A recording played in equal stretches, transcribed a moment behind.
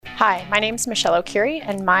Hi, my name's Michelle Okere,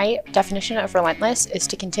 and my definition of relentless is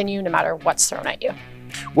to continue no matter what's thrown at you.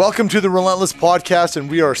 Welcome to the Relentless Podcast, and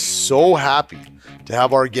we are so happy to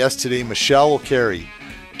have our guest today, Michelle Okere,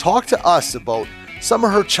 talk to us about some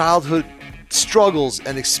of her childhood struggles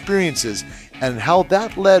and experiences and how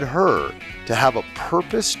that led her to have a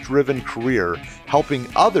purpose-driven career helping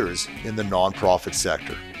others in the nonprofit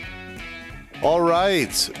sector. All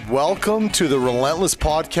right, welcome to the Relentless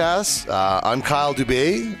Podcast. I'm Kyle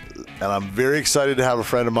Dubé, and I'm very excited to have a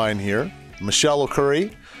friend of mine here, Michelle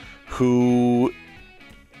Okere, who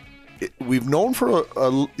we've known for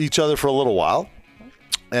each other for a little while,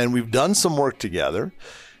 and we've done some work together.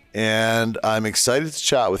 And I'm excited to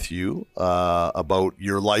chat with you about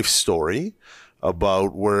your life story,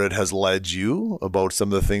 about where it has led you, about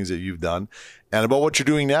some of the things that you've done, and about what you're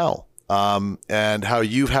doing now. And how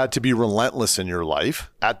you've had to be relentless in your life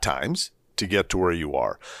at times to get to where you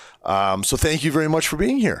are. So thank you very much for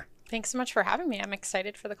being here. Thanks so much for having me. I'm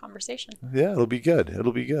excited for the conversation. Yeah, it'll be good.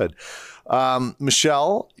 It'll be good.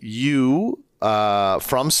 Michelle, you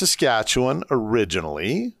from Saskatchewan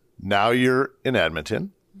originally. Now you're in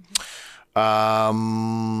Edmonton.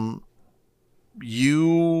 Mm-hmm.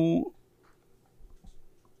 You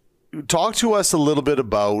talk to us a little bit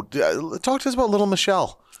about little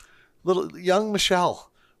Michelle. Little young Michelle,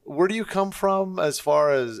 where do you come from as far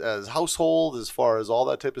as household, as far as all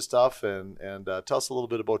that type of stuff, and tell us a little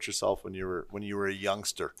bit about yourself when you were a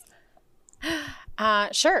youngster.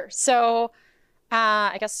 Sure. So,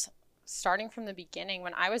 I guess starting from the beginning,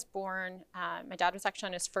 when I was born, my dad was actually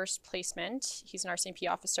on his first placement. He's an RCMP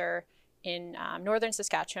officer in northern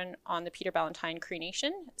Saskatchewan on the Peter Ballantyne Cree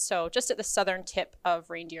Nation, so just at the southern tip of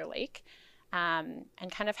Reindeer Lake, and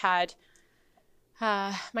kind of had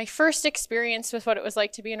my first experience with what it was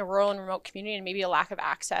like to be in a rural and remote community and maybe a lack of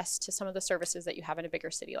access to some of the services that you have in a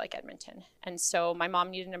bigger city like Edmonton. And so my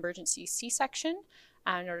mom needed an emergency C-section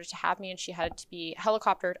in order to have me, and she had to be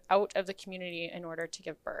helicoptered out of the community in order to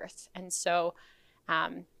give birth. And so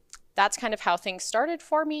that's kind of how things started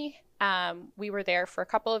for me. We were there for a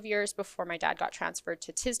couple of years before my dad got transferred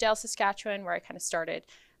to Tisdale, Saskatchewan, where I kind of started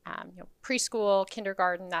preschool,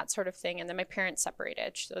 kindergarten, that sort of thing. And then my parents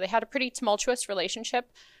separated. So they had a pretty tumultuous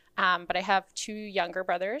relationship. But I have two younger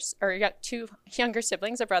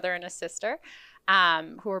siblings, a brother and a sister,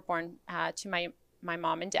 who were born to my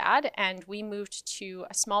mom and dad. And we moved to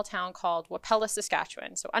a small town called Wapella,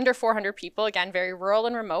 Saskatchewan. So under 400 people, again, very rural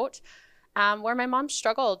and remote, where my mom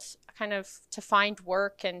struggled kind of to find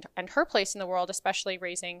work and her place in the world, especially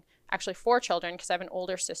raising actually 4 children, because I have an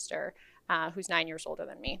older sister who's 9 years older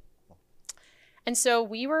than me. And so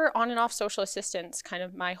we were on and off social assistance kind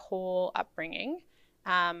of my whole upbringing.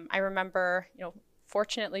 I remember,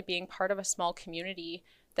 fortunately being part of a small community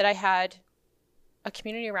that I had a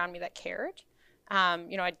community around me that cared.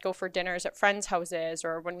 I'd go for dinners at friends' houses,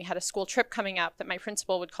 or when we had a school trip coming up that my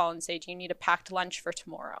principal would call and say, do you need a packed lunch for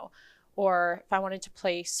tomorrow? Or if I wanted to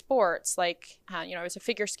play sports, like, I was a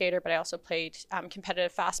figure skater, but I also played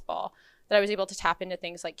competitive fastball, that I was able to tap into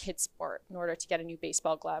things like kids sport in order to get a new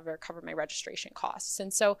baseball glove or cover my registration costs.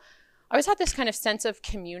 And so I always had this kind of sense of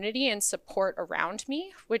community and support around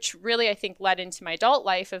me, which really, I think, led into my adult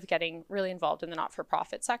life of getting really involved in the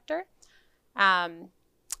not-for-profit sector. And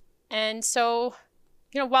so,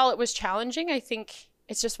 while it was challenging, I think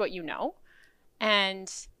it's just what you know. And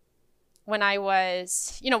when I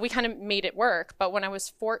was, we kind of made it work. But when I was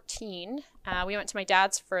 14, we went to my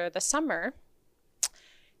dad's for the summer.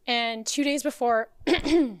 And 2 days before,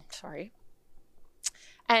 And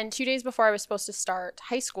 2 days before I was supposed to start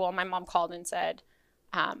high school, my mom called and said,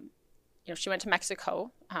 she went to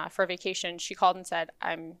Mexico for a vacation. She called and said,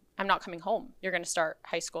 I'm not coming home. You're going to start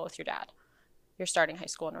high school with your dad. You're starting high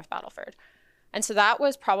school in North Battleford. And so that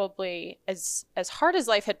was probably, as hard as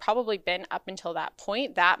life had probably been up until that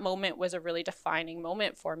point, that moment was a really defining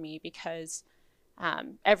moment for me, because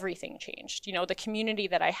everything changed. The community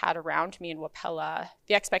that I had around me in Wapella,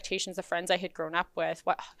 the expectations of friends I had grown up with,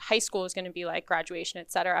 what high school was going to be like, graduation,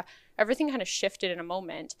 etc. Everything kind of shifted in a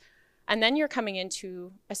moment. And then you're coming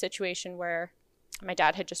into a situation where my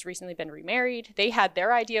dad had just recently been remarried. They had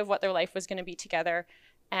their idea of what their life was going to be together.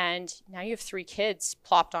 And now you have 3 kids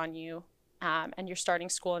plopped on you, and you're starting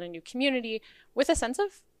school in a new community with a sense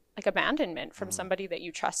of like abandonment from somebody that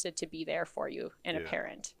you trusted to be there for you in a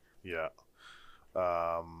parent. Yeah.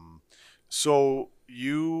 So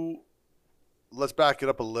let's back it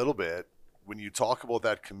up a little bit. When you talk about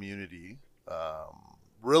that community,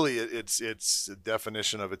 really it's a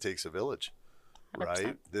definition of it takes a village, 100%.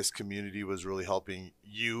 Right? This community was really helping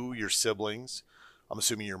you, your siblings, I'm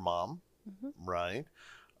assuming your mom, right?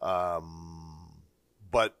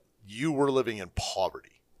 But you were living in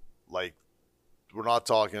poverty, like we're not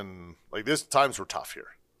talking like this. Times were tough here.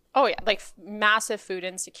 Oh yeah, like massive food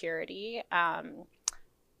insecurity,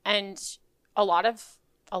 and a lot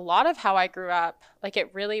of how I grew up, like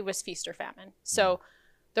it really was feast or famine. So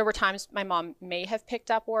there were times my mom may have picked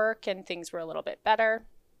up work and things were a little bit better,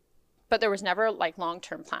 but there was never like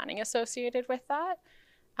long-term planning associated with that.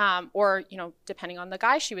 Or, you know, depending on the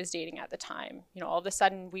guy she was dating at the time, you know, all of a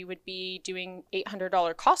sudden we would be doing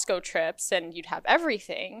 $800 Costco trips and you'd have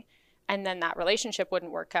everything. And then that relationship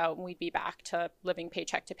wouldn't work out and we'd be back to living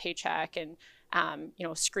paycheck to paycheck and, you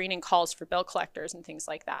know, screening calls for bill collectors and things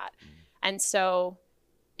like that. And so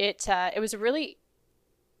it was a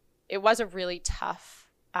really tough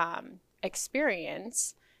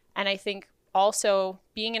experience. And I think also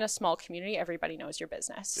being in a small community, everybody knows your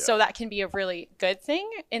business. Yeah. So that can be a really good thing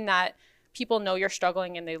in that people know you're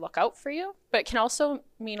struggling and they look out for you, but it can also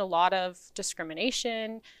mean a lot of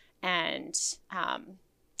discrimination. And,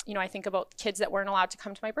 you know, I think about kids that weren't allowed to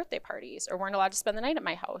come to my birthday parties or weren't allowed to spend the night at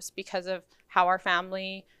my house because of how our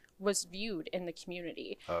family was viewed in the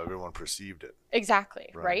community. Everyone perceived it. Exactly,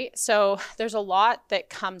 right? So there's a lot that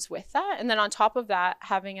comes with that. And then on top of that,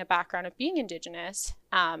 having a background of being Indigenous,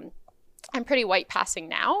 I'm pretty white passing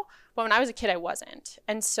now, but when I was a kid, I wasn't.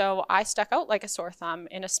 And so I stuck out like a sore thumb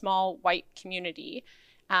in a small white community.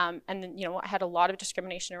 And then, you know, I had a lot of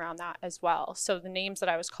discrimination around that as well. So the names that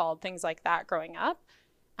I was called, things like that growing up,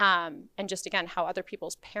 and just again, how other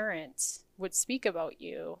people's parents would speak about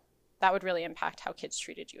you, that would really impact how kids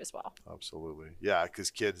treated you as well. Absolutely. Yeah, because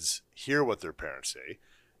kids hear what their parents say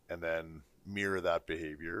and then mirror that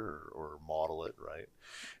behavior or model it, right?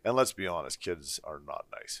 And let's be honest, kids are not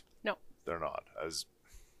nice. No. They're not. As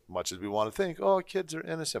much as we want to think, oh, kids are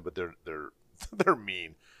innocent, but they're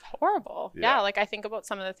mean. Horrible. Yeah, like I think about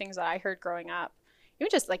some of the things that I heard growing up. Even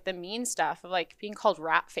just like the mean stuff of like being called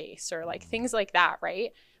rat face or like things like that,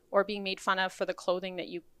 right? Or being made fun of for the clothing that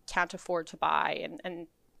you can't afford to buy and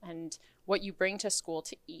what you bring to school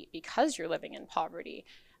to eat because you're living in poverty.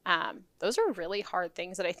 Those are really hard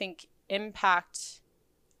things that I think impact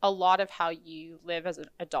a lot of how you live as an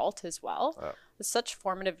adult as well. It's such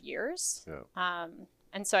formative years. Yeah.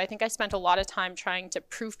 And so I think I spent a lot of time trying to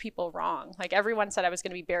prove people wrong. Like everyone said I was going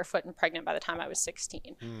to be barefoot and pregnant by the time I was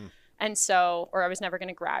 16. And so, or I was never going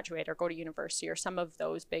to graduate or go to university or some of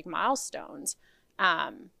those big milestones.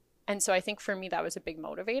 And so I think for me, that was a big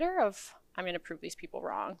motivator of, I'm going to prove these people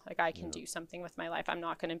wrong. Like I can do something with my life. I'm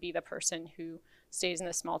not going to be the person who stays in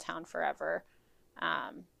this small town forever.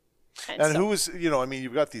 And who is, you know, I mean,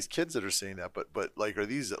 you've got these kids that are saying that, but like, are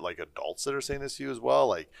these like adults that are saying this to you as well?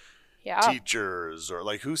 Like teachers or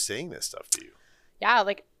like who's saying this stuff to you? Yeah.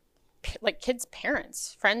 Like kids'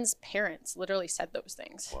 parents, friends' parents literally said those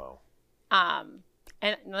things. Wow.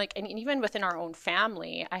 And even within our own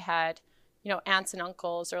family, I had, you know, aunts and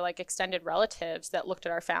uncles or like extended relatives that looked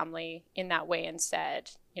at our family in that way and said,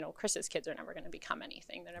 you know, Chris's kids are never going to become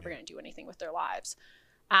anything. They're never going to do anything with their lives.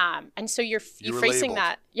 And so you're facing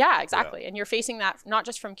that. Yeah, exactly. Yeah. And you're facing that not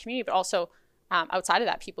just from community, but also outside of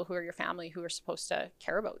that, people who are your family who are supposed to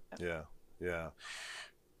care about them. Yeah. Yeah.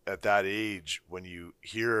 At that age, when you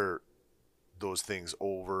hear those things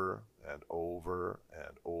over and over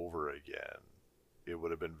and over again, it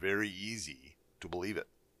would have been very easy to believe it,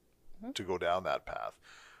 to go down that path.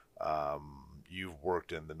 You've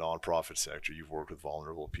worked in the nonprofit sector. You've worked with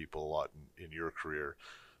vulnerable people a lot in your career.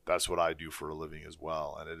 That's what I do for a living as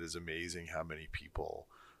well. And it is amazing how many people,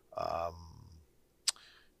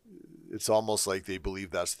 it's almost like they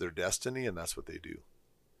believe that's their destiny and that's what they do.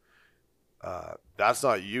 That's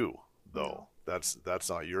not you, though. That's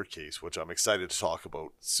not your case, which I'm excited to talk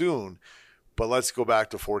about soon. But let's go back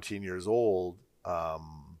to 14 years old. How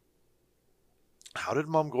did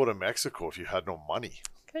mom go to Mexico if you had no money?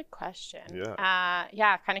 Good question.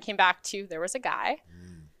 Yeah. Kind of came back to, there was a guy.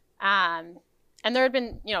 And there had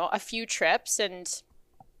been, you know, a few trips and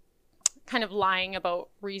kind of lying about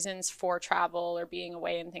reasons for travel or being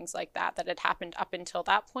away and things like that had happened up until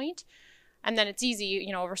that point. And then it's easy,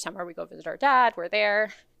 you know, over summer we go visit our dad, we're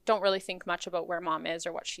there, don't really think much about where mom is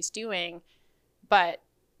or what she's doing. But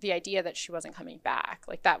the idea that she wasn't coming back,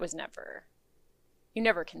 like that was never, you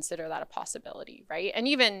never consider that a possibility, right? And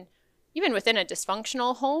even within a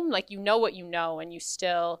dysfunctional home, like you know what you know and you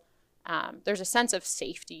still, there's a sense of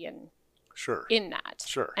safety and in that.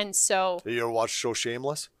 Sure. And so... You ever watched the show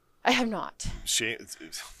Shameless? I have not.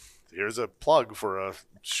 Here's a plug for a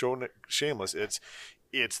show, Shameless.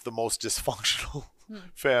 It's the most dysfunctional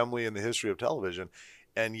family in the history of television.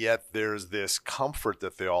 And yet there's this comfort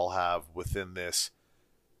that they all have within this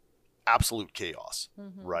absolute chaos,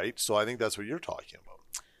 right? So I think that's what you're talking about.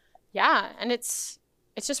 Yeah. And it's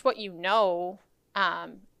just what you know.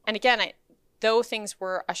 And And again, though things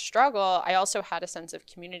were a struggle, I also had a sense of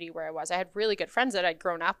community where I was. I had really good friends that I'd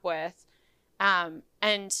grown up with. And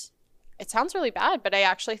it sounds really bad, but I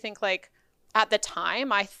actually think like at the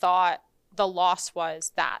time I thought the loss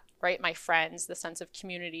was that, right? My friends, the sense of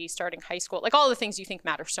community, starting high school, like all the things you think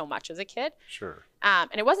matter so much as a kid. Sure.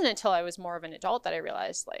 And it wasn't until I was more of an adult that I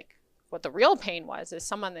realized like what the real pain was is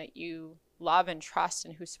someone that you love and trust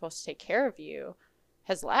and who's supposed to take care of you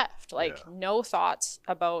has left. Like no thoughts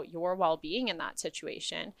about your well-being in that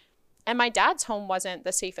situation. And my dad's home wasn't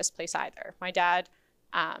the safest place either. My dad,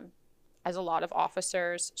 as a lot of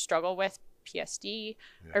officers, struggle with PSD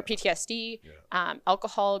or PTSD,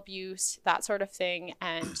 alcohol abuse, that sort of thing.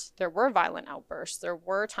 And there were violent outbursts. There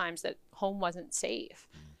were times that home wasn't safe.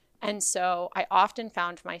 And so I often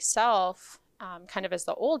found myself kind of as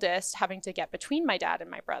the oldest having to get between my dad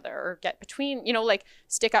and my brother, or get between, you know, like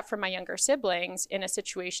stick up for my younger siblings in a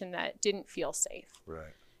situation that didn't feel safe.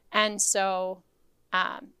 Right. And so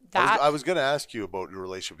that I was going to ask you about your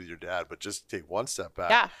relationship with your dad, but just take one step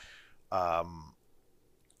back.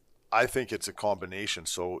 I think it's a combination.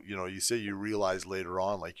 So, you know, you say you realize later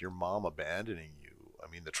on, like your mom abandoning you. I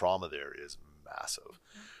mean, the trauma there is massive.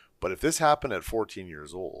 But if this happened at 14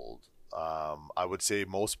 years old, I would say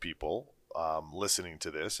most people listening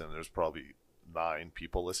to this, and there's probably 9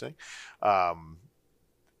 people listening,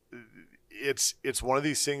 it's one of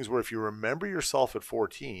these things where if you remember yourself at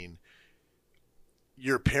 14,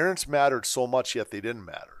 your parents mattered so much, yet they didn't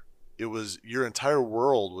matter. It was your entire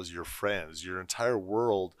world was your friends. Your entire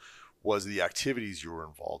world was the activities you were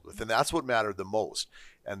involved with. And that's what mattered the most.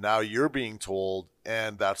 And now you're being told,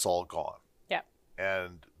 and that's all gone. Yeah.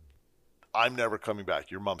 And I'm never coming back.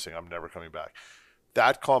 Your mom saying, I'm never coming back.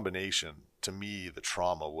 That combination, to me, the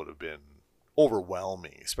trauma would have been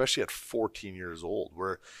overwhelming, especially at 14 years old,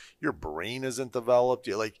 where your brain isn't developed.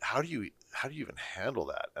 You're like, how do you even handle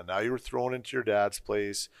that? And now you were thrown into your dad's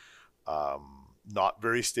place, not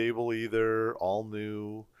very stable either, all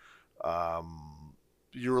new.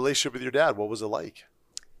 Your relationship with your dad, what was it like?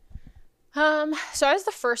 So I was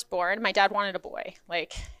the firstborn. My dad wanted a boy.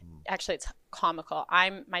 Like, actually, it's comical.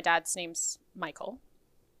 My dad's name's Michael.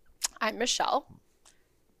 I'm Michelle.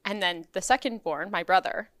 And then the secondborn, my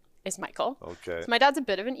brother, is Michael. Okay. So my dad's a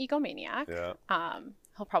bit of an egomaniac. Yeah.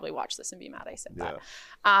 He'll probably watch this and be mad I said that.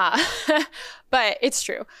 But it's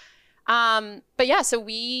true. But yeah, so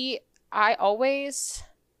I always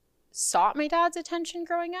sought my dad's attention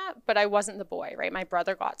growing up, but I wasn't the boy, right? My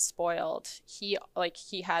brother got spoiled. He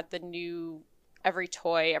had the new, every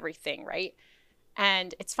toy, everything, right?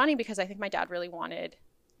 And it's funny because I think my dad really wanted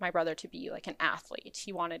my brother to be like an athlete.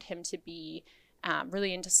 He wanted him to be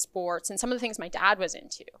really into sports and some of the things my dad was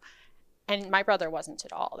into. And my brother wasn't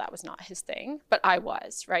at all. That was not his thing, but I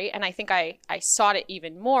was, right? And I think I sought it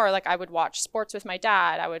even more. Like I would watch sports with my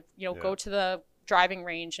dad. I would, go to the driving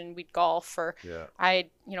range and we'd golf, or I'd,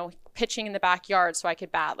 pitching in the backyard so I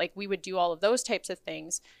could bat. Like we would do all of those types of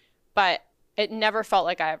things, but it never felt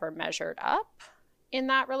like I ever measured up in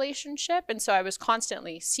that relationship. And so I was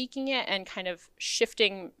constantly seeking it and kind of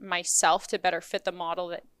shifting myself to better fit the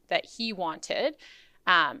model that he wanted.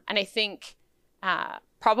 And I think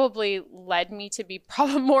probably led me to be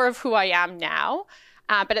probably more of who I am now.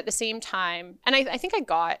 But at the same time, and I think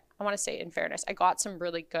I want to say in fairness, I got some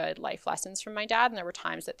really good life lessons from my dad. And there were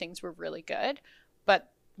times that things were really good. But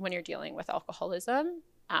when you're dealing with alcoholism,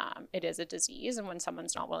 it is a disease. And when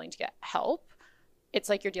someone's not willing to get help, it's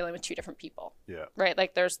like you're dealing with 2 different people. Yeah. Right?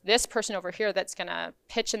 Like there's this person over here that's going to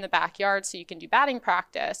pitch in the backyard so you can do batting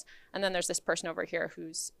practice. And then there's this person over here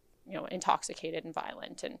who's, intoxicated and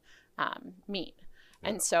violent and mean. Yeah.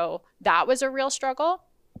 And so that was a real struggle.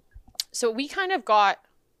 So we kind of got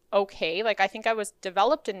okay. Like I think I was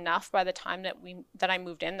developed enough by the time that I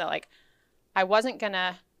moved in that like I wasn't going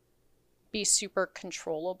to be super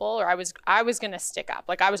controllable, or I was going to stick up.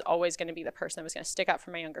 Like I was always going to be the person that was going to stick up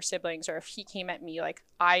for my younger siblings, or if he came at me, like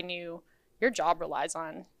I knew your job relies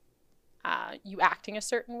on you acting a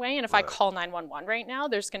certain way. And if I call 911 right now,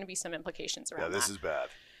 there's going to be some implications around that. Yeah, this is bad.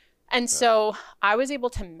 And so I was able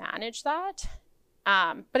to manage that.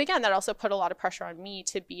 But again, that also put a lot of pressure on me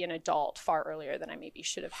to be an adult far earlier than I maybe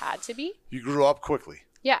should have had to be. You grew up quickly.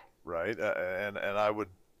 Yeah. Right. And I would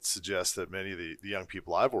suggest that many of the young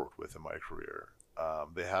people I've worked with in my career,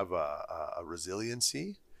 they have a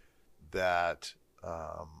resiliency that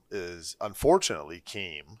is unfortunately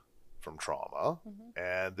came from trauma. Mm-hmm.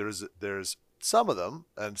 And there's some of them,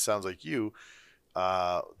 and it sounds like you,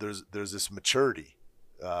 there's this maturity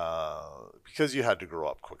because you had to grow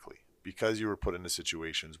up quickly, because you were put into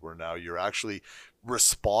situations where now you're actually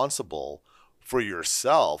responsible for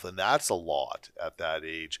yourself. And that's a lot at that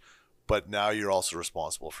age. but now you're also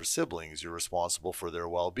responsible for siblings. You're responsible for their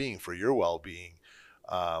well-being, for your well-being.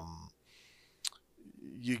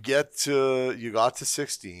 You got to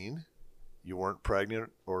 16. You weren't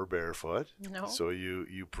pregnant or barefoot. No. So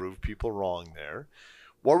you proved people wrong there.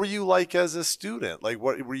 What were you like as a student? Like,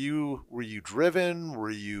 what were you driven?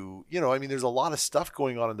 Were you, I mean, there's a lot of stuff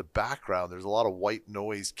going on in the background. There's a lot of white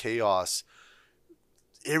noise, chaos,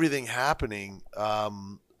 everything happening.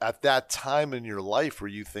 At that time in your life, were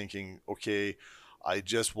you thinking, okay, I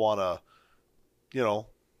just want to,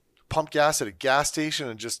 pump gas at a gas station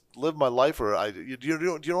and just live my life? Or do you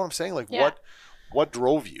know what I'm saying? Like, Yeah. what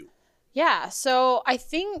drove you? Yeah. So I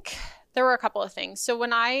think there were a couple of things. So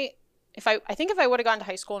I think if I would have gone to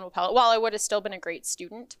high school in Wapella, while I would have still been a great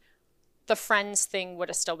student, the friends thing would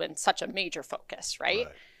have still been such a major focus, right?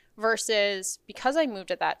 Versus because I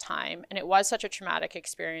moved at that time and it was such a traumatic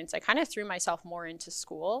experience, I kind of threw myself more into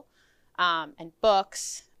school and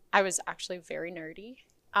books. I was actually very nerdy.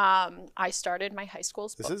 I started my high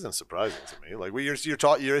school's book. This isn't surprising to me. Like,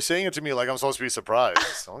 you're saying it to me like I'm supposed to be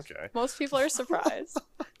surprised. Okay. Most people are surprised.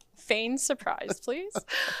 Feign surprise, please.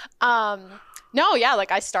 No, yeah,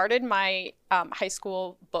 like I started my high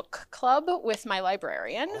school book club with my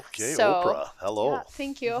librarian. Okay, so, Oprah. Hello. Yeah,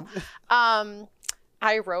 thank you.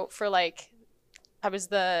 I wrote for I was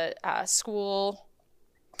the school,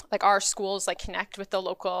 our schools connect with the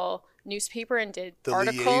local newspaper and did the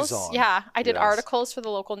articles. Liaison. Yeah, I did Yes. articles for the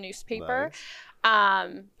local newspaper.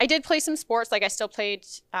 Nice. I did play some sports. I still played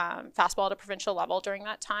fastball at a provincial level during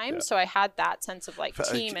that time. Yeah. So I had that sense of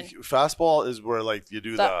team and fastball is where you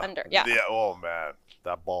do the under. Yeah. Oh man,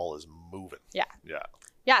 that ball is moving. Yeah. Yeah.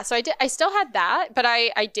 Yeah, so I still had that, but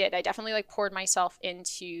I definitely poured myself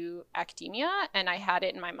into academia, and I had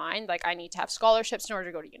it in my mind, I need to have scholarships in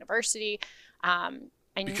order to go to university.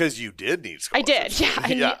 Because you did need scholarships. I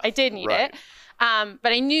did, yeah. I did need right. it.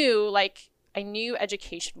 But I knew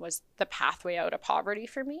education was the pathway out of poverty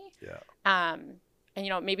for me. Yeah. And,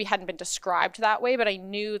 maybe hadn't been described that way, but I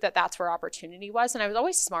knew that that's where opportunity was. And I was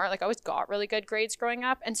always smart. I always got really good grades growing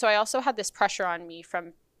up. And so I also had this pressure on me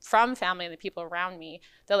from family and the people around me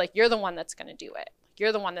that you're the one that's going to do it.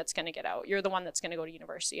 You're the one that's going to get out. You're the one that's going to go to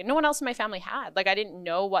university. And no one else in my family had. I didn't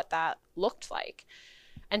know what that looked like.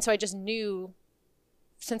 And so I just knew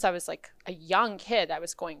since I was a young kid, I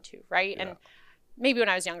was going to, right? Yeah. And maybe when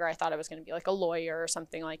I was younger, I thought I was going to be a lawyer or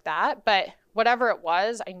something like that. But whatever it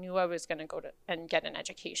was, I knew I was going to go and get an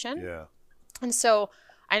education. Yeah. And so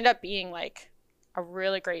I ended up being a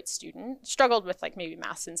really great student, struggled with maybe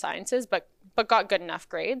maths and sciences, but got good enough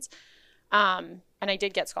grades. And I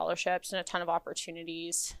did get scholarships and a ton of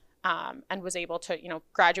opportunities, and was able to,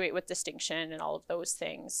 graduate with distinction and all of those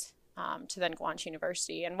things, to then go on to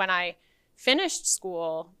university. And when I finished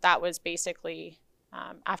school, that was basically,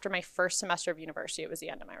 after my first semester of university, it was the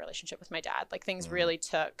end of my relationship with my dad. Things really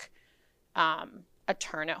took a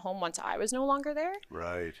turn at home once I was no longer there.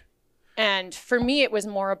 Right. And for me, it was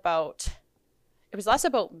less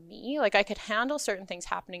about me. I could handle certain things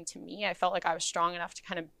happening to me. I felt like I was strong enough to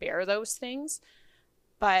kind of bear those things.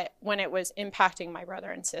 But when it was impacting my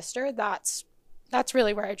brother and sister, that's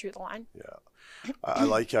really where I drew the line. Yeah. I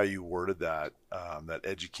like how you worded that, that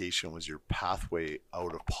education was your pathway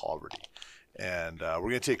out of poverty. And we're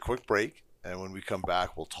going to take a quick break. And when we come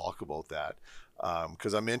back, we'll talk about that,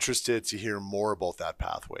 because I'm interested to hear more about that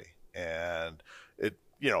pathway. And it,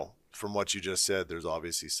 from what you just said, there's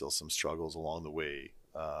obviously still some struggles along the way.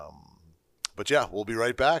 But yeah, we'll be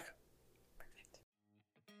right back.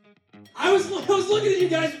 I was looking at you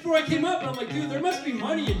guys before I came up, and I'm like, dude, there must be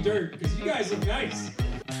money in dirt because you guys look nice.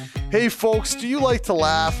 Hey folks, do you like to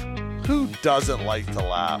laugh? Who doesn't like to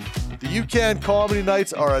laugh? The UCAN Comedy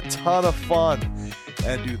Nights are a ton of fun.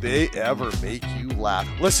 And do they ever make you laugh?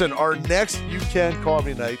 Listen, our next UCAN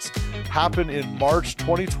Comedy Nights happen in March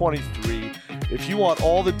 2023. If you want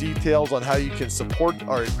all the details on how you can support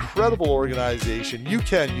our incredible organization,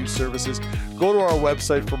 UCAN Youth Services, go to our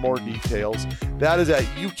website for more details. That is at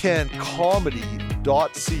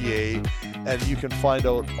ucancomedy.ca, and you can find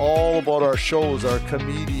out all about our shows, our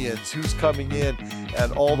comedians, who's coming in,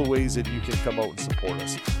 and all the ways that you can come out and support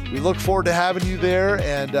us. We look forward to having you there,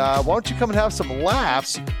 and why don't you come and have some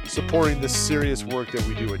laughs supporting the serious work that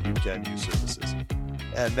we do at UCAN Youth Services.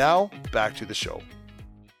 And now, back to the show.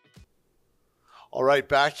 All right,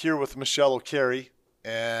 back here with Michelle Okere,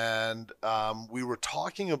 and we were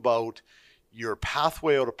talking about your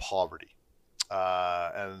pathway out of poverty,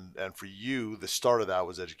 and for you, the start of that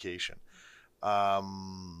was education.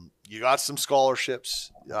 You got some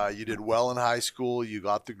scholarships. You did well in high school. You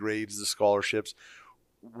got the grades, the scholarships.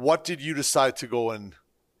 What did you decide to go and,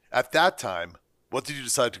 at that time, what did you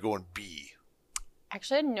decide to go and be?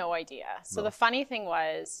 Actually, I had no idea. So No. the funny thing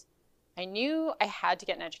was, I knew I had to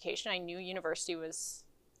get an education. I knew university was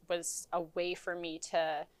a way for me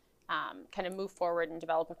to kind of move forward and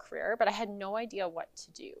develop a career, but I had no idea what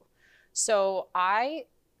to do. So I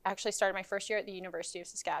actually started my first year at the University of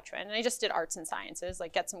Saskatchewan, and I just did arts and sciences,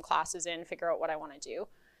 like get some classes in, figure out what I want to do.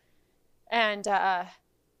 And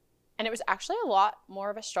it was actually a lot more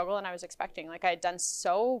of a struggle than I was expecting. Like, I had done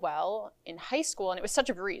so well in high school, and it was such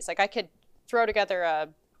a breeze. Like, I could throw together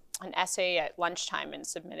an essay at lunchtime and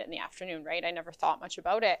submit it in the afternoon, right? I never thought much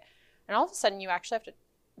about it. And all of a sudden, you actually have to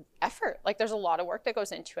effort. Like, there's a lot of work that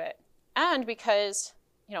goes into it. And because,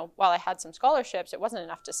 you know, while I had some scholarships, it wasn't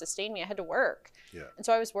enough to sustain me. I had to work. Yeah. And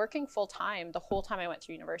so I was working full time the whole time I went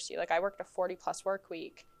through university. Like, I worked a 40+ work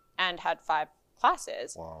week and had 5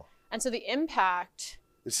 classes. Wow. And so the impact...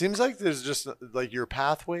 It seems like there's just like your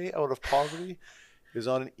pathway out of poverty is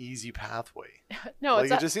on an easy pathway. No,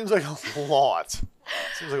 like, it just seems like a lot.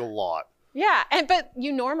 It seems like a lot. Yeah, but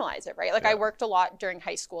you normalize it, right? Like, Yeah. I worked a lot during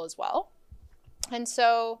high school as well. And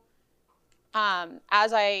so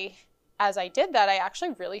as I did that, I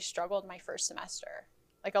actually really struggled my first semester,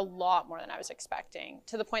 like a lot more than I was expecting,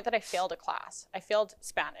 to the point that I failed a class. I failed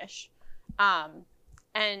Spanish.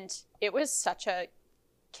 And it was such a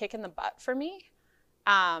kick in the butt for me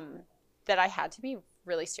that I had to be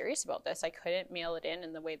really serious about this. I couldn't mail it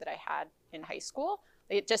in the way that I had in high school.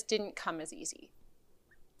 It just didn't come as easy.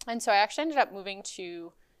 And so I actually ended up moving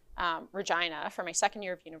to Regina for my second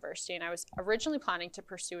year of university. And I was originally planning to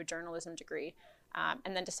pursue a journalism degree,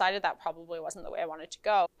 and then decided that probably wasn't the way I wanted to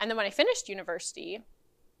go. And then when I finished university,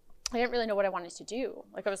 I didn't really know what I wanted to do.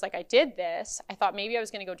 Like, I was like, I did this. I thought maybe I was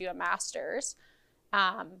going to go do a master's.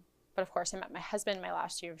 But of course, I met my husband my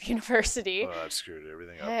last year of university. Well, that screwed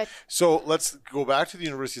everything up. So let's go back to the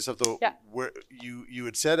university stuff, though. Yeah. Where you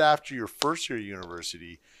had said after your first year of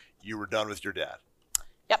university, you were done with your dad.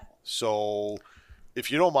 Yep. So, if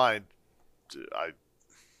you don't mind,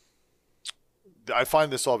 I find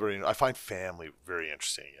this all I find family very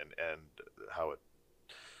interesting, and how it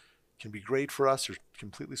can be great for us or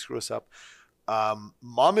completely screw us up.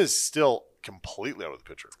 Mom is still completely out of the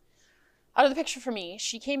picture. Out of the picture for me.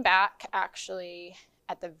 She came back actually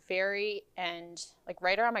at the very end, like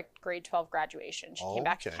right around my grade 12 graduation. She came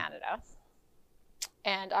back to Canada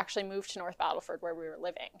and actually moved to North Battleford, where we were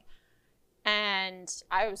living. And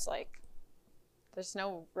I was like, there's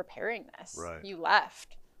no repairing this. Right. You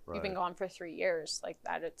left. Right. You've been gone for 3 years. Like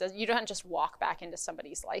that. You don't just walk back into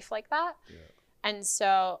somebody's life like that. Yeah. And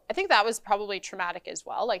so I think that was probably traumatic as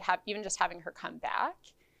well. Like even just having her come back.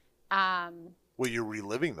 Well, you're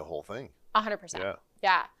reliving the whole thing. 100%.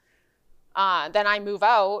 Yeah. Then I move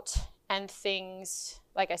out, and things,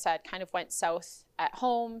 like I said, kind of went south at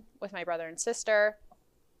home with my brother and sister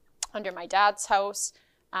under my dad's house.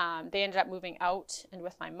 They ended up moving out and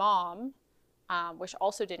with my mom, which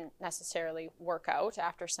also didn't necessarily work out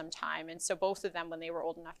after some time. And so both of them, when they were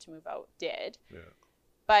old enough to move out, did. Yeah.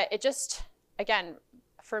 But it just, again,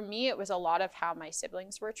 for me, it was a lot of how my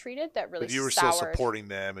siblings were treated that really soured. But you were still supporting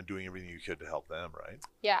them and doing everything you could to help them, right?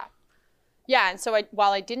 Yeah. Yeah, and so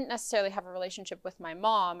while I didn't necessarily have a relationship with my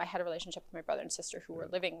mom, I had a relationship with my brother and sister who were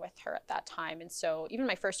living with her at that time. And so even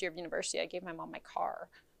my first year of university, I gave my mom my car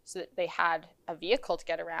so that they had a vehicle to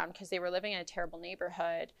get around, because they were living in a terrible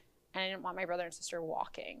neighborhood, and I didn't want my brother and sister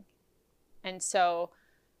walking. And so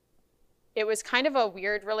it was kind of a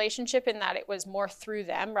weird relationship in that it was more through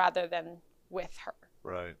them rather than with her.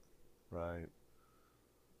 Right, right.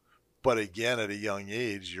 But again, at a young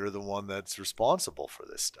age, you're the one that's responsible for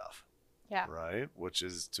this stuff. Yeah. Right? Which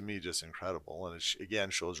is, to me, just incredible. And it,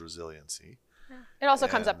 again, shows resiliency. Yeah. It also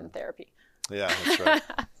comes up in therapy. Yeah, that's right.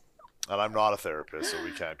 And I'm not a therapist, so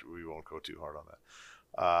we won't go too hard on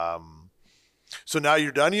that. So now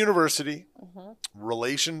you're done university. Mm-hmm.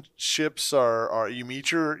 Relationships are you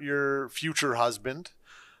meet your future husband.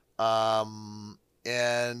 And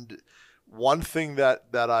one thing that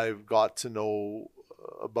I've got to know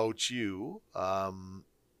about you,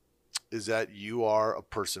 is that you are a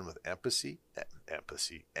person with empathy.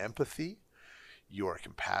 You are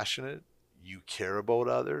compassionate. You care about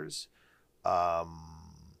others.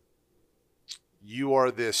 You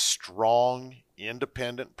are this strong,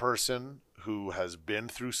 independent person who has been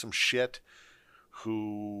through some shit,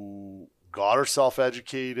 who got herself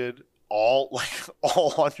educated, all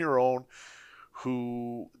on your own,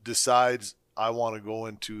 who decides, I want to go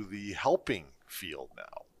into the helping field now.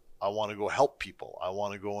 I want to go help people. I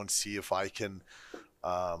want to go and see if I can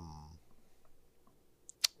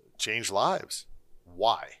change lives.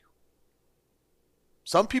 Why?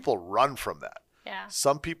 Some people run from that. Yeah.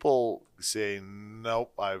 Some people say,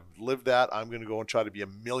 nope, I've lived that. I'm going to go and try to be a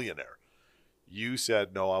millionaire. You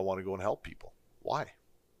said, no, I want to go and help people. Why?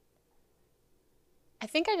 I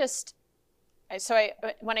think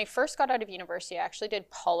when I first got out of university, I actually did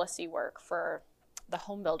policy work for the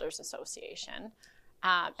Home Builders Association.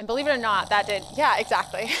 And believe it or not, yeah,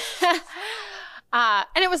 exactly.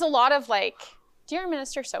 And it was a lot of like, dear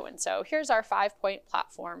Minister so-and-so, here's our 5-point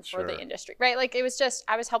platform for the industry, right? Like it was just,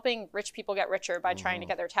 I was helping rich people get richer by trying to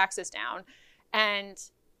get their taxes down. And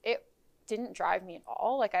it didn't drive me at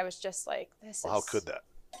all. Like I was just like, how could that?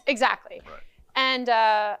 Exactly. Right. And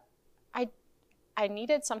I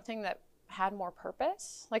needed something that had more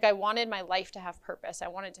purpose. Like I wanted my life to have purpose. I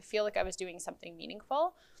wanted to feel like I was doing something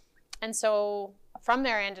meaningful. And so from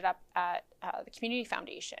there, I ended up at the Community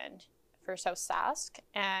Foundation for South Sask.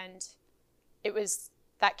 And it was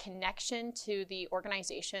that connection to the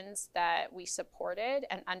organizations that we supported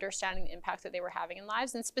and understanding the impact that they were having in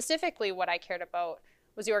lives. And specifically what I cared about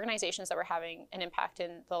was the organizations that were having an impact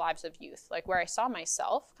in the lives of youth, like where I saw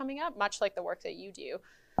myself coming up, much like the work that you do,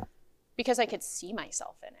 because I could see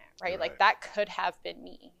myself in it, right? Like that could have been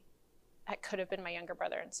me. That could have been my younger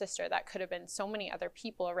brother and sister. That could have been so many other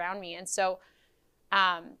people around me. And so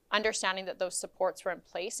understanding that those supports were in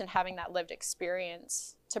place and having that lived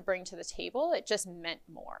experience to bring to the table, it just meant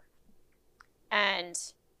more. And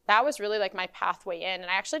that was really like my pathway in. And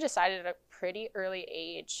I actually decided at a pretty early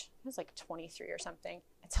age, I was like 23 or something.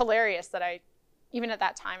 It's hilarious that even at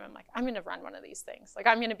that time, I'm like, I'm going to run one of these things. Like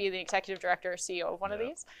I'm going to be the executive director or CEO of one of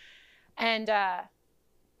these. And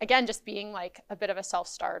again, just being like a bit of a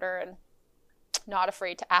self-starter and not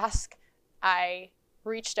afraid to ask, I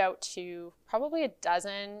reached out to probably a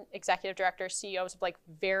dozen executive directors, CEOs of like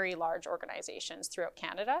very large organizations throughout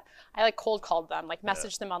Canada. I like cold called them, like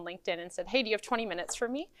messaged them on LinkedIn and said, hey, do you have 20 minutes for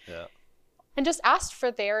me? Yeah. And just asked for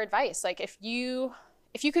their advice. Like if you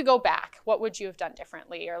could go back, what would you have done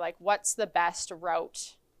differently? Or like, what's the best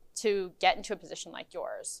route to get into a position like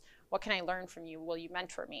yours? What can I learn from you? Will you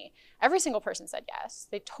mentor me? Every single person said yes.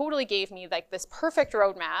 They totally gave me like this perfect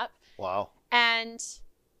roadmap. Wow. And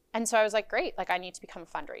so I was like, great, like I need to become a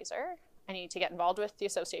fundraiser. I need to get involved with the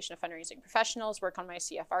Association of Fundraising Professionals, work on my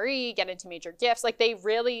CFRE, get into major gifts. Like they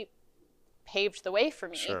really paved the way for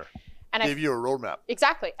me. Sure. And gave you a roadmap.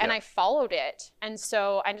 Exactly. And I followed it. And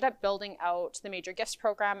so I ended up building out the major gifts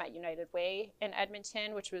program at United Way in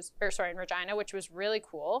Edmonton, in Regina, which was really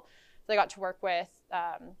cool. So I got to work with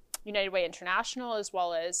United Way International as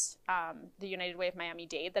well as the United Way of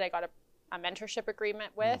Miami-Dade that I got a mentorship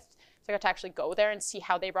agreement with. So I got to actually go there and see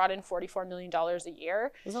how they brought in $44 million a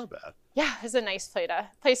year. That's not bad. Yeah, it was a nice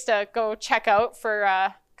place to go check out for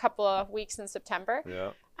a couple of weeks in September.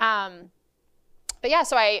 Yeah. But yeah,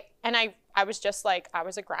 so I was just like, I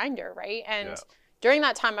was a grinder, right? And during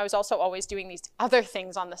that time, I was also always doing these other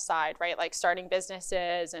things on the side, right? Like starting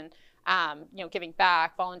businesses and, giving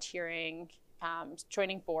back, volunteering,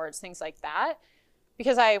 joining boards, things like that.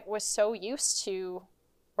 Because I was so used to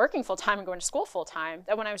working full-time and going to school full-time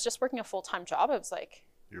that when I was just working a full-time job, I was like...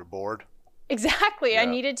 You're bored? Exactly. Yeah. I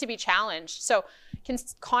needed to be challenged. So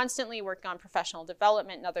constantly working on professional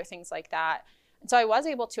development and other things like that. And so I was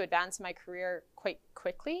able to advance my career quite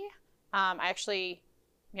quickly. I actually,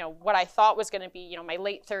 what I thought was going to be, my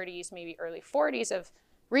late 30s, maybe early 40s of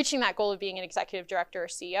reaching that goal of being an executive director or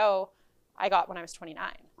CEO, I got when I was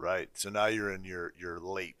 29. Right. So now you're in your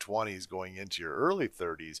late 20s going into your early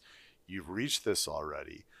 30s. You've reached this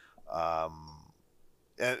already.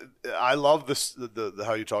 And I love this, the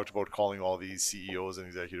how you talked about calling all these CEOs and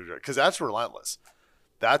executive directors, because that's relentless.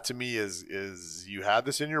 That to me is you had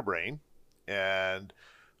this in your brain and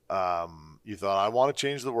you thought, I want to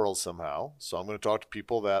change the world somehow. So I'm going to talk to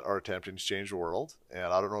people that are attempting to change the world. And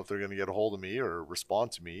I don't know if they're going to get a hold of me or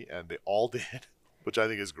respond to me. And they all did, which I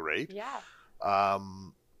think is great. Yeah.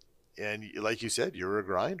 And like you said, you're a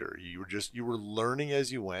grinder. You were learning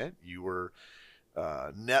as you went. You were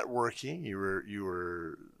networking. You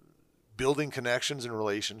were building connections and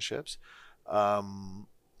relationships. And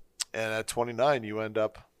at 29, you end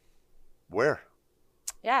up where?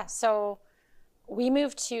 Yeah. So we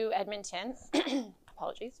moved to Edmonton.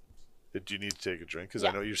 Apologies. Did you need to take a drink? Because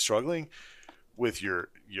I know you're struggling with your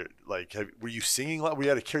like, were you singing? Were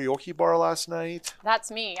you at a karaoke bar last night? That's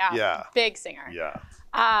me. Yeah. Yeah. Big singer. Yeah.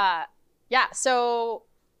 So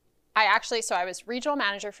I was regional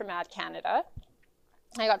manager for Mad Canada.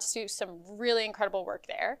 I got to do some really incredible work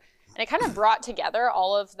there. And it kind of brought together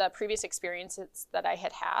all of the previous experiences that I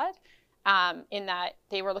had in that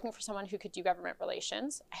they were looking for someone who could do government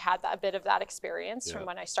relations. I had a bit of that experience from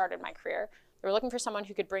when I started my career. They were looking for someone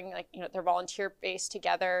who could bring their volunteer base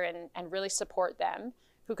together and really support them,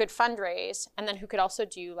 who could fundraise, and then who could also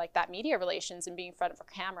do like that media relations and being in front of a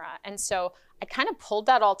camera. And so I kind of pulled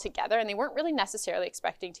that all together, and they weren't really necessarily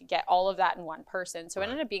expecting to get all of that in one person. So it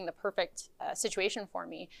ended up being the perfect situation for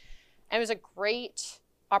me. And it was a great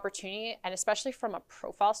opportunity, and especially from a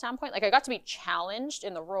profile standpoint, like I got to be challenged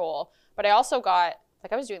in the role, but I also got,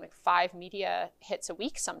 like I was doing like 5 media hits a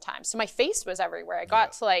week sometimes. So my face was everywhere. I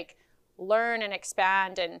got to like learn and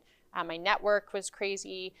expand, and my network was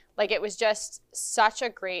crazy. Like it was just such a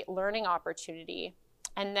great learning opportunity.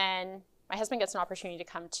 And then my husband gets an opportunity to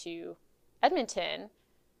come to Edmonton,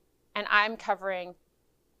 and I'm covering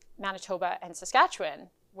Manitoba and Saskatchewan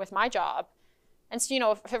with my job. And so, you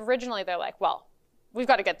know, if originally they're like, well, we've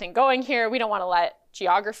got a good thing going here. We don't want to let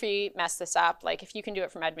geography mess this up. Like if you can do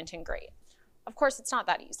it from Edmonton, great. Of course, it's not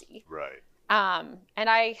that easy. Right. And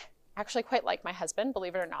I actually quite like my husband,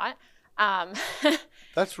 believe it or not.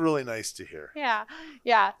 That's really nice to hear.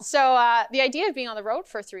 Yeah. So the idea of being on the road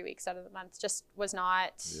for 3 weeks out of the month just was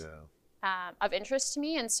not of interest to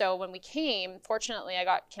me. And so when we came, fortunately, I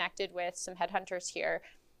got connected with some headhunters here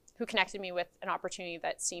who connected me with an opportunity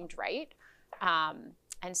that seemed right.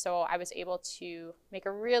 And so I was able to make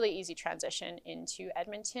a really easy transition into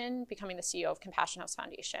Edmonton, becoming the CEO of Compassion House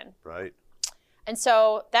Foundation. Right. And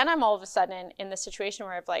so then I'm all of a sudden in the situation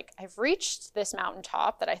where I've reached this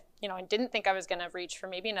mountaintop that I didn't think I was going to reach for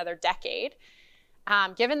maybe another decade,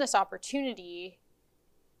 given this opportunity.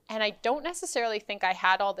 And I don't necessarily think I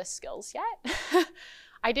had all the skills yet.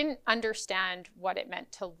 I didn't understand what it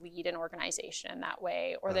meant to lead an organization in that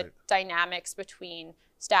way, or the dynamics between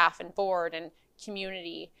staff and board and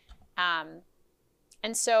community.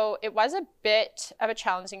 And so it was a bit of a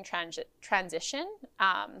challenging transition.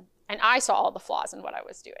 And I saw all the flaws in what I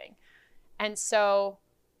was doing. And so,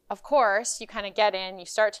 of course, you kind of get in, you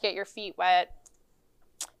start to get your feet wet.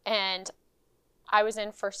 And I was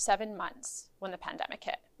in for 7 months when the pandemic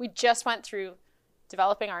hit. We just went through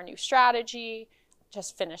developing our new strategy,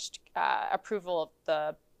 just finished approval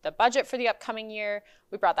of the budget for the upcoming year.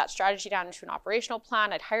 We brought that strategy down into an operational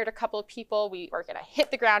plan. I'd hired a couple of people. We were going to hit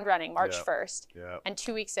the ground running March 1st. Yeah. And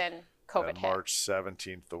 2 weeks in, COVID hit. March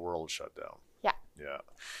 17th, the world shut down. Yeah. Yeah.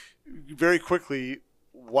 Very quickly,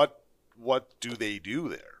 what do they do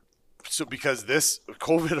there? So because this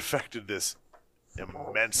COVID affected this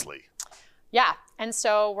immensely. Yeah. And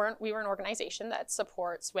so we were an organization that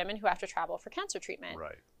supports women who have to travel for cancer treatment.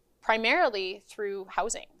 Right. Primarily through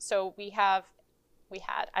housing. So we had,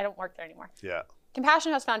 I don't work there anymore. Yeah.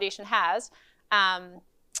 Compassion House Foundation has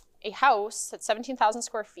a house that's 17,000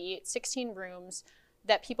 square feet, 16 rooms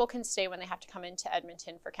that people can stay when they have to come into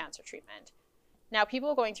Edmonton for cancer treatment. Now,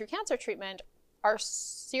 people going through cancer treatment are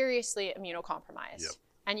seriously immunocompromised. Yep.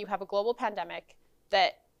 And you have a global pandemic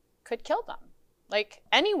that could kill them. Like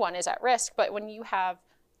anyone is at risk, but when you have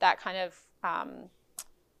that kind of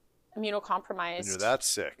immunocompromised. When you're that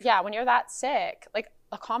sick. Yeah, when you're that sick, like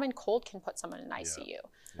a common cold can put someone in ICU.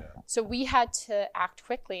 Yeah. So we had to act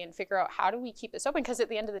quickly and figure out how do we keep this open? Because at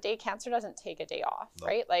the end of the day, cancer doesn't take a day off,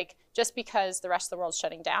 right? Like just because the rest of the world's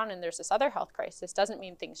shutting down and there's this other health crisis doesn't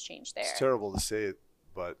mean things change there. It's terrible to say it,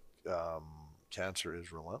 but cancer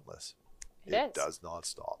is relentless. It does not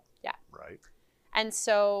stop. Yeah. Right. And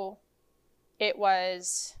so it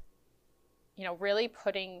was, really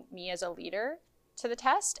putting me as a leader to the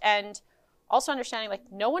test, and also understanding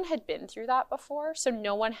like no one had been through that before. So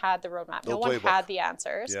no one had the roadmap. No one had the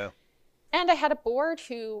answers. Yeah. And I had a board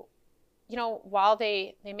who, while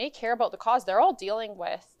they may care about the cause, they're all dealing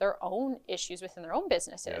with their own issues within their own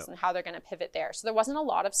businesses and how they're going to pivot there. So there wasn't a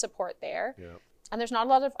lot of support there. Yeah. And there's not a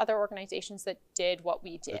lot of other organizations that did what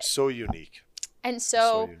we did. It's so unique. And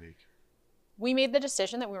so we made the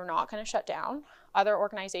decision that we were not going to shut down. Other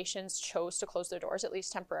organizations chose to close their doors, at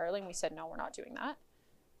least temporarily. And we said, no, we're not doing that.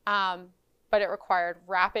 But it required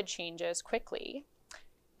rapid changes quickly.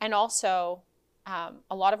 And also,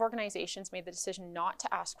 a lot of organizations made the decision not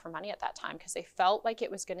to ask for money at that time because they felt like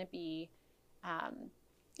it was going to be,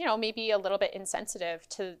 maybe a little bit insensitive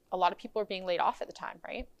to a lot of people were being laid off at the time,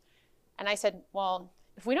 right? And I said, well,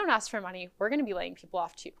 if we don't ask for money, we're going to be laying people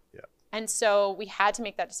off too. Yeah. And so we had to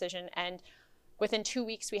make that decision. And within 2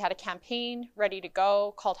 weeks, we had a campaign ready to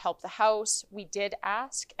go called Help the House. We did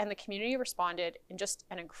ask, and the community responded in just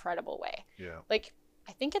an incredible way. Yeah. Like,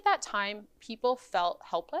 I think at that time, people felt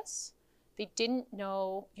helpless. They didn't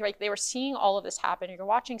know, they were seeing all of this happen. You're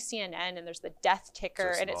watching CNN, and there's the death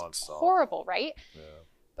ticker, and it's horrible, right? Yeah.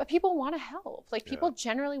 But people want to help. Like, people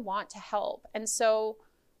generally want to help. And so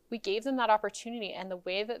we gave them that opportunity, and the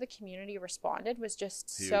way that the community responded was just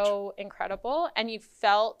so incredible. And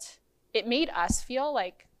it made us feel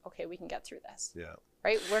like, okay, we can get through this. Yeah.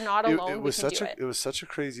 Right? We're not alone. It was such a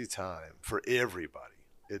crazy time for everybody.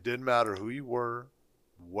 It didn't matter who you were,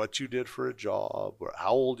 what you did for a job, or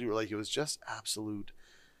how old you were. Like, it was just absolute.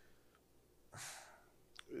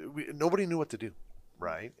 Nobody knew what to do,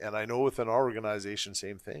 right? And I know within our organization,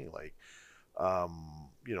 same thing. Like,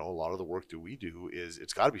 you know, a lot of the work that we do is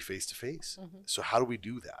it's got to be face to face. So how do we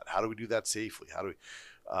do that? How do we do that safely? How do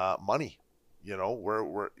we money? You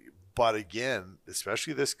know, but again,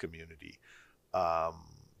 especially this community,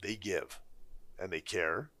 they give and they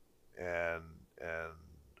care, and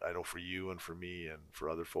I know for you and for me and for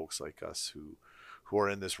other folks like us who are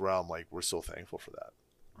in this realm, like, we're so thankful for that.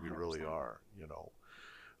 We 100%. really are, you know.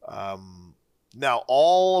 Now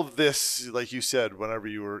all of this, like you said, whenever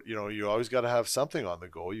you were, you know, you always got to have something on the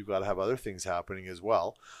go. You've got to have other things happening as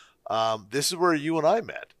well. This is where you and I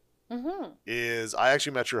met. Is I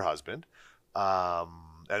actually met your husband.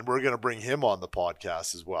 And we're going to bring him on the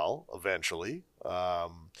podcast as well, eventually.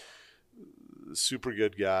 Super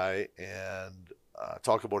good guy, and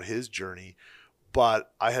talk about his journey.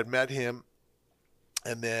 But I had met him,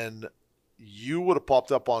 and then you would have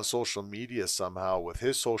popped up on social media somehow with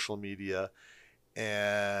his social media,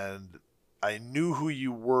 and I knew who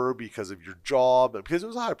you were because of your job, and because it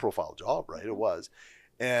was a high-profile job, right? It was.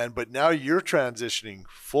 But now you're transitioning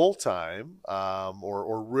full-time,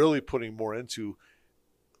 or really putting more into,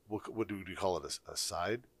 what do we call it, a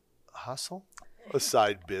side hustle, a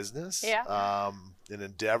side business, an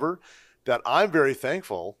endeavor that I'm very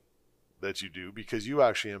thankful that you do, because you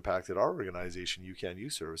actually impacted our organization, You Can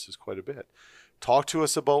Use Services, quite a bit. Talk to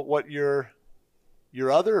us about what your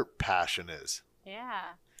other passion is.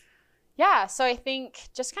 Yeah. So I think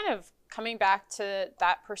just kind of coming back to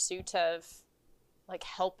that pursuit of like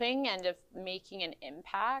helping and of making an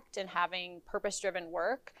impact and having purpose-driven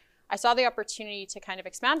work, I saw the opportunity to kind of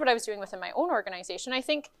expand what I was doing within my own organization. I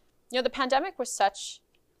think, you know, the pandemic was such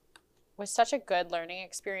a good learning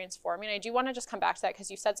experience for me. And I do want to just come back to that, because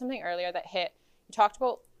you said something earlier that hit. You talked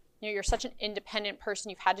about, you know, you're such an independent person.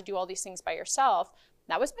 You've had to do all these things by yourself.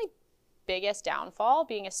 That was my biggest downfall,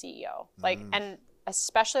 being a CEO. Like, and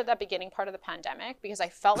especially at that beginning part of the pandemic, because I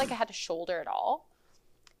felt like I had to shoulder it all.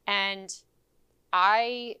 And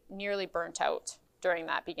I nearly burnt out during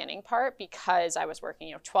that beginning part, because I was working,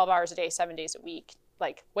 you know, 12 hours a day, 7 days a week,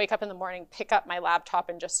 like wake up in the morning, pick up my laptop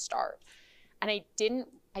and just start. And I didn't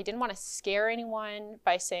want to scare anyone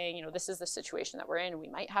by saying, you know, this is the situation that we're in. We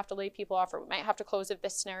might have to lay people off, or we might have to close if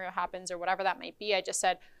this scenario happens, or whatever that might be. I just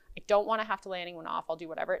said, I don't want to have to lay anyone off. I'll do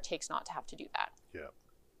whatever it takes not to have to do that. Yeah.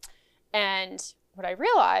 And what I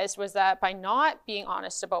realized was that by not being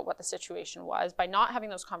honest about what the situation was, by not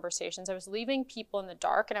having those conversations, I was leaving people in the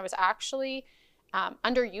dark, and I was actually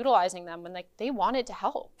underutilizing them when they wanted to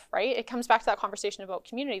help, right? It comes back to that conversation about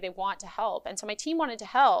community. They want to help. And so my team wanted to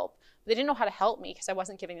help, but they didn't know how to help me because I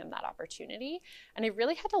wasn't giving them that opportunity. And I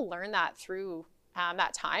really had to learn that through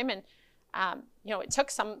that time. And, you know, it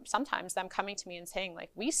took sometimes them coming to me and saying, like,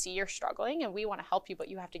 we see you're struggling and we want to help you, but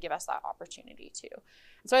you have to give us that opportunity too.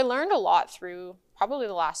 And so I learned a lot through probably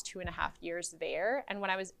the last 2.5 years there. And when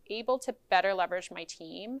I was able to better leverage my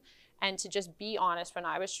team and to just be honest when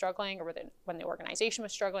I was struggling, or when the organization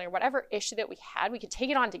was struggling, or whatever issue that we had, we could take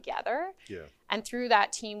it on together. Yeah. And through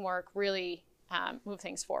that teamwork, really move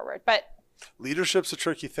things forward. But leadership's a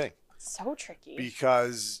tricky thing. So tricky.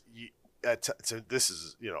 Because so this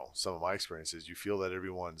is, you know, some of my experiences. You feel that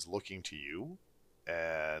everyone's looking to you,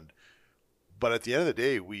 but at the end of the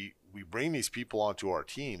day, we bring these people onto our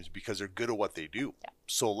teams because they're good at what they do. Yeah.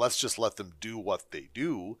 So let's just let them do what they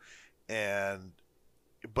do,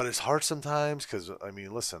 but it's hard sometimes, because, I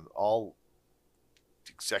mean, listen, all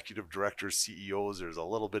executive directors, CEOs, there's a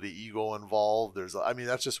little bit of ego involved.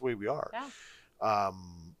 That's just the way we are. Yeah.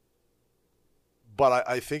 But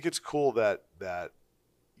I think it's cool that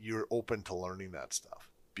you're open to learning that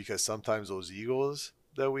stuff, because sometimes those egos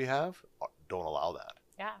that we have don't allow that.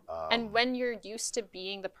 Yeah. And when you're used to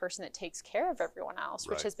being the person that takes care of everyone else,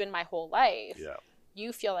 which has been my whole life,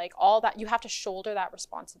 you feel like all that, you have to shoulder that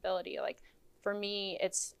responsibility. Like, for me,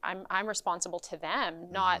 it's I'm responsible to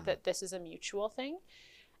them, not that this is a mutual thing.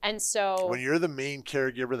 And so when you're the main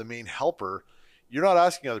caregiver, the main helper, you're not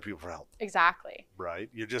asking other people for help. Exactly.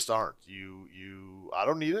 Right? You just aren't. I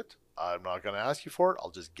don't need it. I'm not going to ask you for it.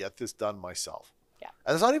 I'll just get this done myself. Yeah.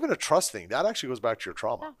 And it's not even a trust thing. That actually goes back to your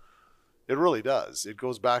trauma. Yeah. It really does. It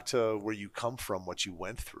goes back to where you come from, what you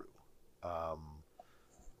went through.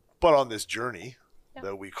 But on this journey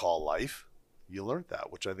that we call life, you learned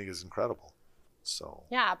that, which I think is incredible. So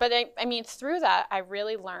yeah, but I mean, through that, I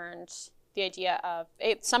really learned the idea of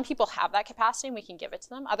some people have that capacity and we can give it to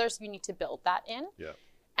them. Others, you need to build that in. Yeah.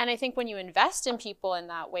 And I think when you invest in people in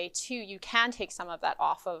that way too, you can take some of that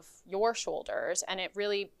off of your shoulders, and it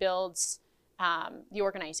really builds the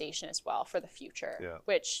organization as well for the future, Yeah.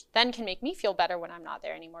 which then can make me feel better when I'm not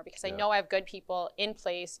there anymore, because I know I have good people in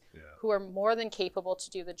place who are more than capable to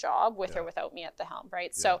do the job with or without me at the helm,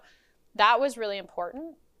 right? So that was really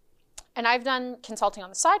important. And I've done consulting on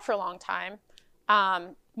the side for a long time,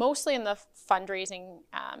 mostly in the fundraising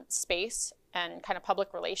space and kind of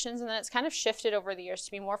public relations. And then it's kind of shifted over the years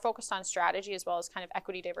to be more focused on strategy as well as kind of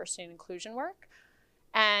equity, diversity, and inclusion work.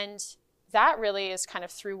 And that really is kind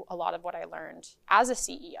of through a lot of what I learned as a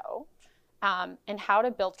CEO, and how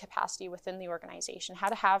to build capacity within the organization, how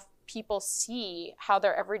to have people see how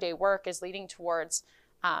their everyday work is leading towards,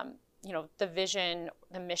 the vision,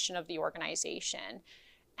 the mission of the organization.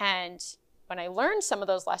 And when I learned some of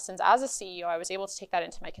those lessons as a CEO, I was able to take that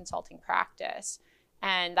into my consulting practice.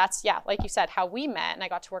 And that's, like you said, how we met. And I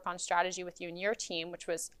got to work on strategy with you and your team, which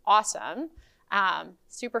was awesome.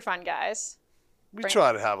 Super fun, guys. We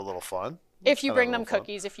try to have a little fun. If you bring them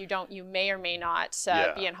cookies, if you don't, you may or may not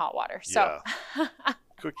be in hot water. So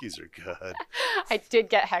cookies are good. I did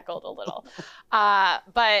get heckled a little,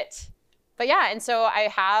 but yeah. And so I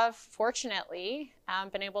have fortunately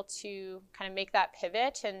been able to kind of make that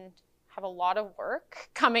pivot and have a lot of work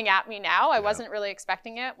coming at me now. I wasn't really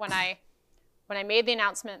expecting it when I made the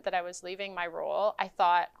announcement that I was leaving my role. I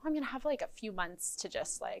thought, I'm going to have like a few months to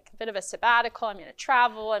just like a bit of a sabbatical. I'm going to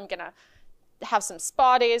travel. I'm going to have some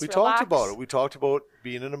spa days. We relax. talked about it. We talked about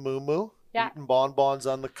being in a moo-moo, eating bonbons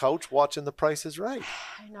on the couch, watching The Price is Right.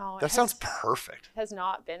 I know. That sounds perfect. It has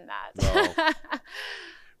not been that. No.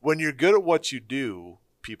 When you're good at what you do,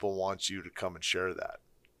 people want you to come and share that.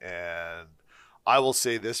 And I will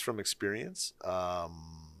say this from experience. You're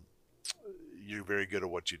very good at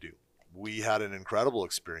what you do. We had an incredible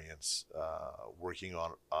experience working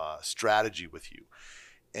on strategy with you.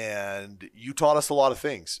 And you taught us a lot of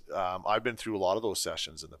things. I've been through a lot of those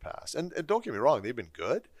sessions in the past. And don't get me wrong, they've been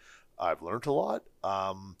good. I've learned a lot.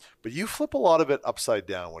 But you flip a lot of it upside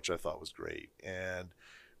down, which I thought was great. And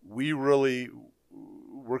we're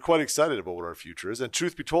quite excited about what our future is. And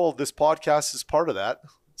truth be told, this podcast is part of that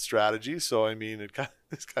strategy. So, I mean,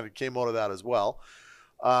 this kind of came out of that as well.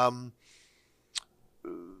 We're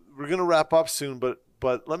going to wrap up soon, but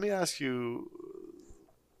let me ask you,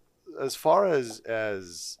 as far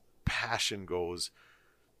as passion goes,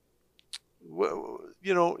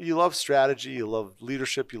 you love strategy, you love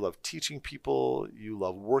leadership, you love teaching people, you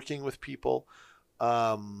love working with people.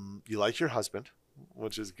 You like your husband,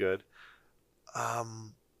 which is good.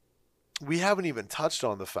 We haven't even touched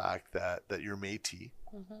on the fact that you're Métis,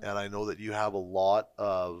 and I know that you have a lot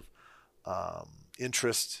of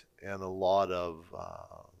interest and a lot of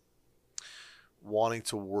wanting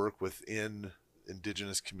to work within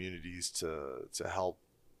Indigenous communities to help,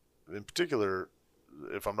 in particular,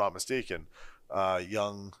 if I'm not mistaken,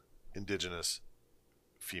 young Indigenous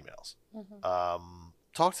females.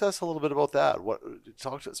 Talk to us a little bit about that.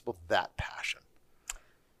 Talk to us about that passion.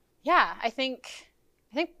 Yeah, I think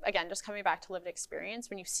again, just coming back to lived experience,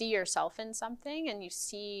 when you see yourself in something and you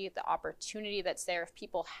see the opportunity that's there, if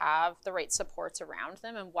people have the right supports around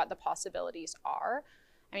them and what the possibilities are,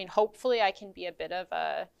 I mean, hopefully I can be a bit of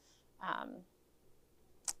a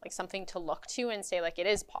like something to look to and say, like, it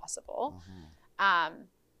is possible.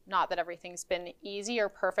 Not that everything's been easy or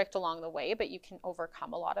perfect along the way, but you can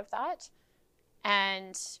overcome a lot of that.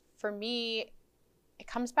 And for me, it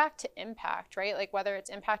comes back to impact, right? Like whether it's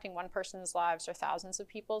impacting one person's lives or thousands of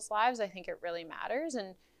people's lives, I think it really matters.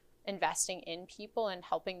 And investing in people and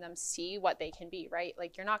helping them see what they can be, right?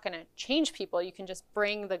 Like you're not going to change people. You can just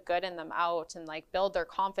bring the good in them out and like build their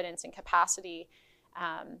confidence and capacity.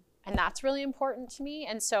 And that's really important to me.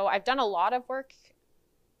 And so I've done a lot of work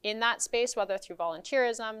in that space, whether through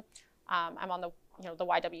volunteerism. I'm on the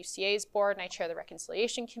YWCA's board, and I chair the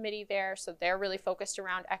reconciliation committee there. So they're really focused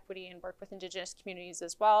around equity and work with Indigenous communities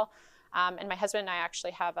as well. And my husband and I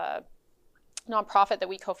actually have a nonprofit that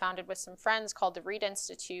we co-founded with some friends called the Reed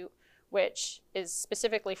Institute, which is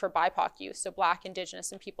specifically for BIPOC youth, so Black,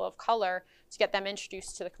 Indigenous, and people of color, to get them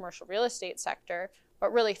introduced to the commercial real estate sector,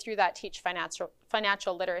 but really through that teach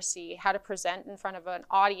financial literacy, how to present in front of an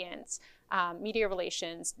audience, media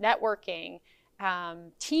relations, networking,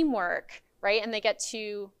 teamwork, right? And they get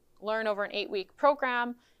to learn over an 8-week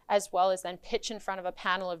program, as well as then pitch in front of a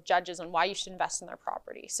panel of judges on why you should invest in their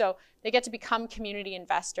property. So they get to become community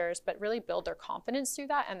investors, but really build their confidence through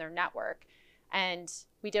that and their network. And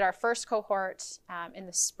we did our first cohort in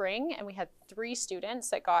the spring, and we had 3 students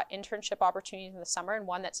that got internship opportunities in the summer, and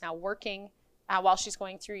one that's now working while she's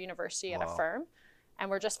going through university at a firm. And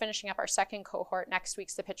we're just finishing up our second cohort. Next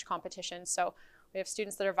week's the pitch competition. So We have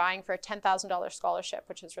students that are vying for a $10,000 scholarship,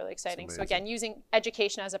 which is really exciting. So again, using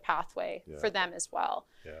education as a pathway for them as well.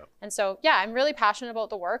 Yeah. And so, yeah, I'm really passionate about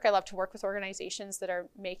the work. I love to work with organizations that are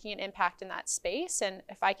making an impact in that space. And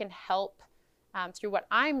if I can help through what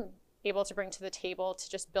I'm able to bring to the table to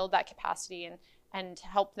just build that capacity and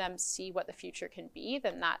help them see what the future can be,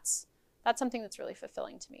 then that's something that's really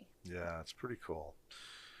fulfilling to me. Yeah, it's pretty cool.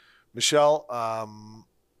 Michelle,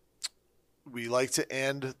 we like to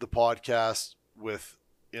end the podcast with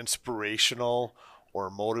inspirational or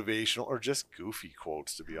motivational or just goofy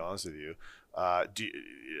quotes, to be honest with you. I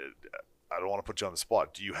don't want to put you on the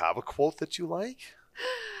spot. Do you have a quote that you like?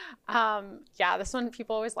 Yeah, this one,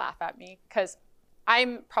 people always laugh at me because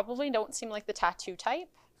I'm probably don't seem like the tattoo type.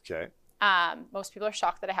 Okay. Most people are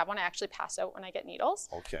shocked that I have one. I actually pass out when I get needles.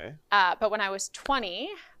 Okay. But when I was 20,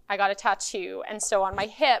 I got a tattoo. And so on my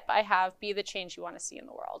hip, I have "Be the change you want to see in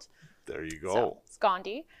the world." There you go. So it's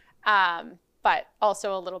Gandhi, but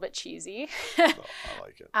also a little bit cheesy. No, I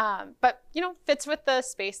like it. But, fits with the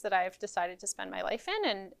space that I've decided to spend my life in.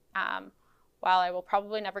 And while I will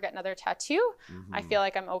probably never get another tattoo, I feel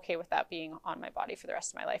like I'm okay with that being on my body for the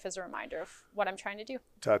rest of my life as a reminder of what I'm trying to do.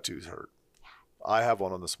 Tattoos hurt. I have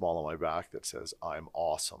one on the small of my back that says "I'm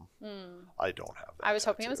awesome." I don't have that. I was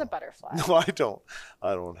hoping tattoo. it was a butterfly. No, I don't.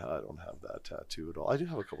 I don't have that tattoo at all. I do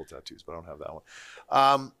have a couple tattoos, but I don't have that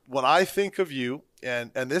one. When I think of you,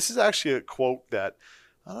 and this is actually a quote that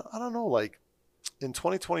I don't know. Like in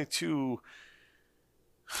 2022,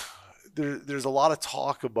 there's a lot of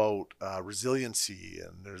talk about resiliency,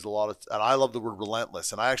 and there's a lot of, and I love the word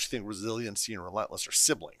relentless, and I actually think resiliency and relentless are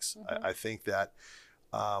siblings. I think that.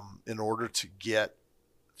 In order to get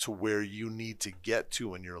to where you need to get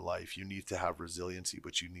to in your life, you need to have resiliency,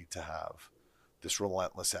 but you need to have this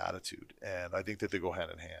relentless attitude. And I think that they go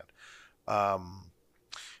hand in hand.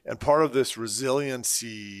 And part of this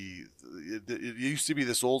resiliency, it used to be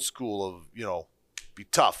this old school of, be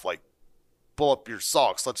tough, like pull up your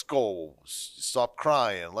socks, let's go, stop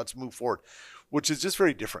crying, let's move forward, which is just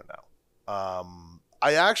very different now.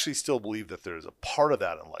 I actually still believe that there's a part of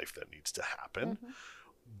that in life that needs to happen.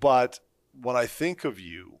 But when I think of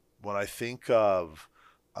you, when I think of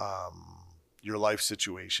your life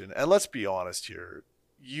situation, and let's be honest here,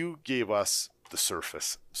 you gave us the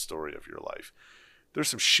surface story of your life. There's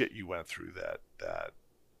some shit you went through that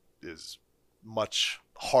is much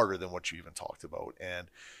harder than what you even talked about,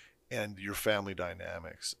 and your family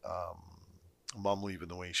dynamics, mom leaving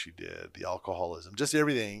the way she did, the alcoholism, just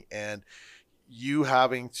everything, and you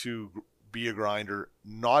having to be a grinder,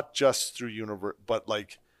 not just through but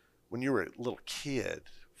like when you were a little kid,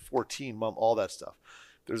 14, mom, all that stuff.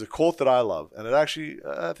 There's a quote that I love, and it actually,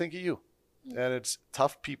 I think of you. And it's,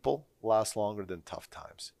 tough people last longer than tough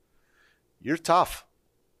times. You're tough.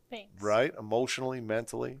 Thanks. Right? Emotionally,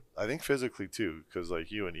 mentally. I think physically too, because like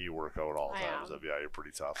you and E work out all the time. So yeah, you're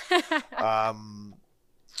pretty tough.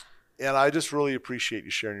 And I just really appreciate you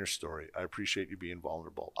sharing your story. I appreciate you being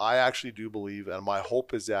vulnerable. I actually do believe, and my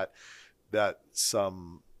hope is that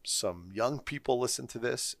some young people listen to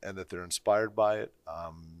this and that they're inspired by it.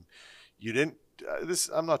 You didn't,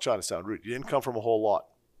 I'm not trying to sound rude. You didn't come from a whole lot.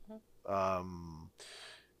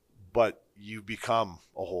 But you become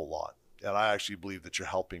a whole lot. And I actually believe that you're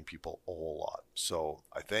helping people a whole lot. So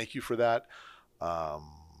I thank you for that.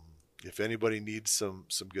 If anybody needs some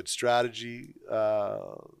good strategy,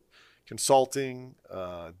 consulting,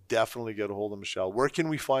 definitely get a hold of Michelle. Where can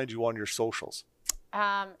we find you on your socials?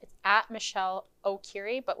 It's at Michelle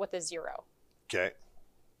Okere, but with a 0. Okay.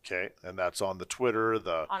 And that's on the Twitter,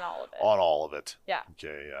 on all of it. On all of it. Yeah.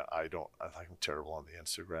 Okay. Yeah. I think I'm terrible on the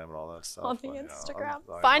Instagram and all that stuff. On the Instagram.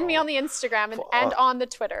 I Find know. me on the Instagram and on the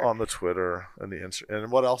Twitter. On the Twitter and the Instagram.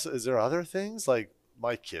 And what else? Is there other things? Like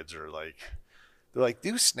my kids are like, they're like,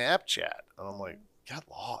 do Snapchat. And I'm like, get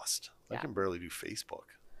lost. I can barely do Facebook.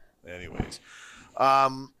 Anyways.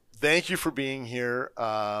 Thank you for being here.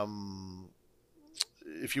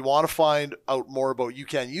 If you want to find out more about You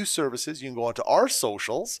Can Use services, you can go onto our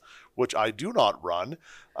socials, which I do not run,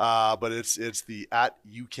 but it's the at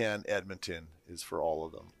You Can Edmonton is for all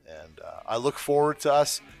of them. And I look forward to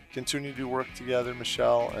us continuing to do work together,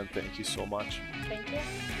 Michelle, and thank you so much. Thank you.